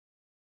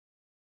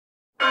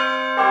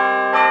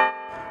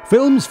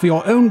Films for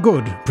Your Own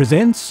Good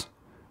presents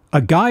A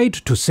Guide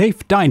to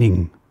Safe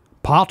Dining,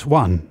 Part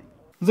 1.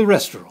 The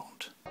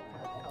restaurant.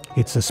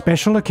 It's a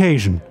special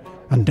occasion,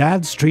 and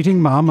Dad's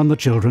treating Mum and the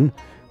children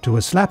to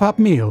a slap-up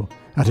meal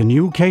at a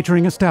new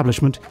catering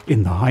establishment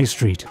in the High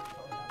Street.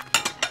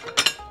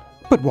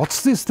 But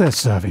what's this they're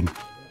serving?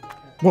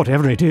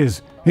 Whatever it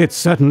is, it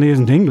certainly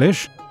isn't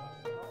English.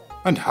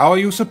 And how are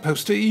you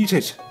supposed to eat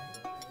it?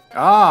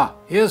 Ah,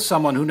 here's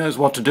someone who knows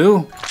what to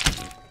do.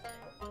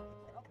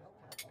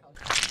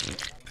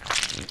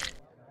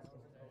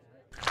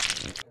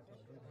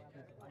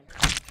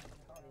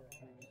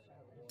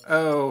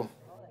 Oh.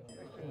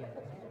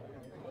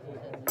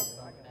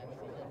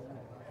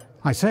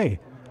 I say,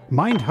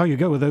 mind how you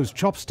go with those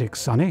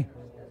chopsticks, Sonny.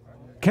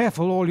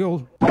 Careful or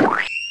you'll...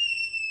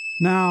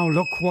 Now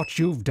look what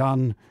you've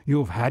done.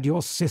 You've had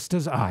your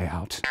sister's eye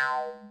out.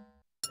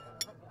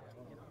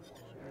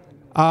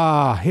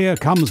 Ah, here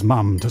comes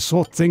Mum to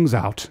sort things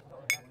out.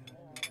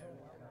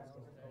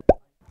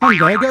 And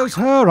there goes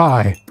her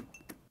eye.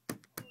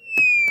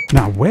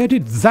 Now where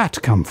did that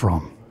come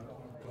from?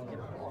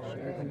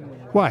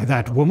 Why,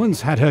 that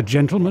woman's had her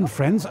gentleman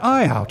friend's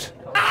eye out.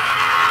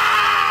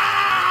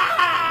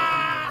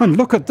 And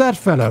look at that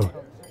fellow.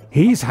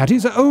 He's had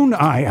his own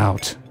eye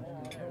out.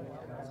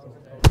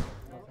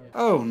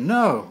 Oh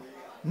no!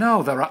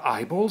 Now there are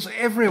eyeballs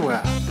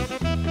everywhere.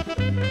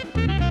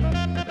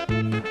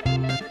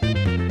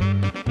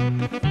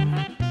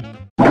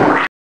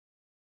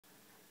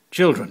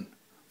 Children,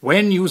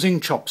 when using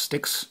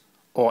chopsticks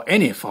or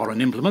any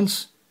foreign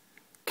implements,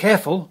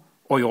 careful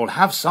or you'll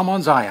have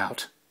someone's eye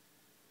out.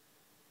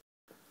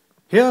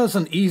 Here's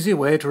an easy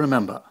way to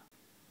remember.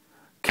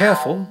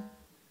 Careful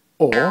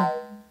or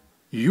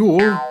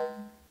you'll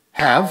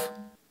have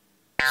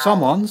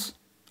someone's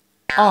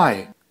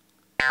eye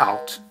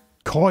out.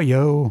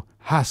 Koyo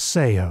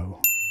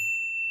haseo.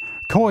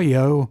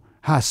 Koyo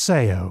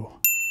haseo.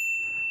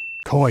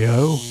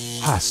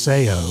 Koyo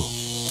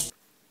haseo.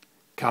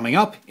 Coming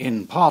up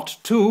in part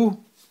 2,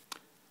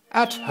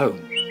 at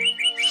home.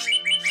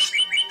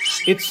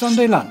 It's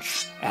Sunday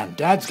lunch and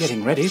Dad's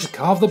getting ready to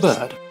carve the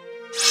bird.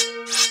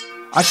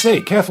 I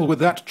say, careful with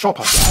that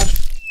chopper, Dad.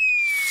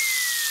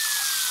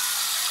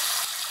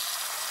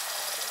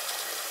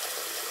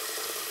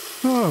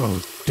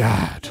 Oh,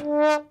 Dad.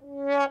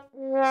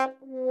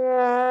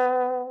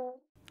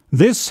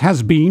 This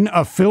has been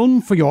a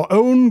film for your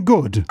own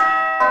good.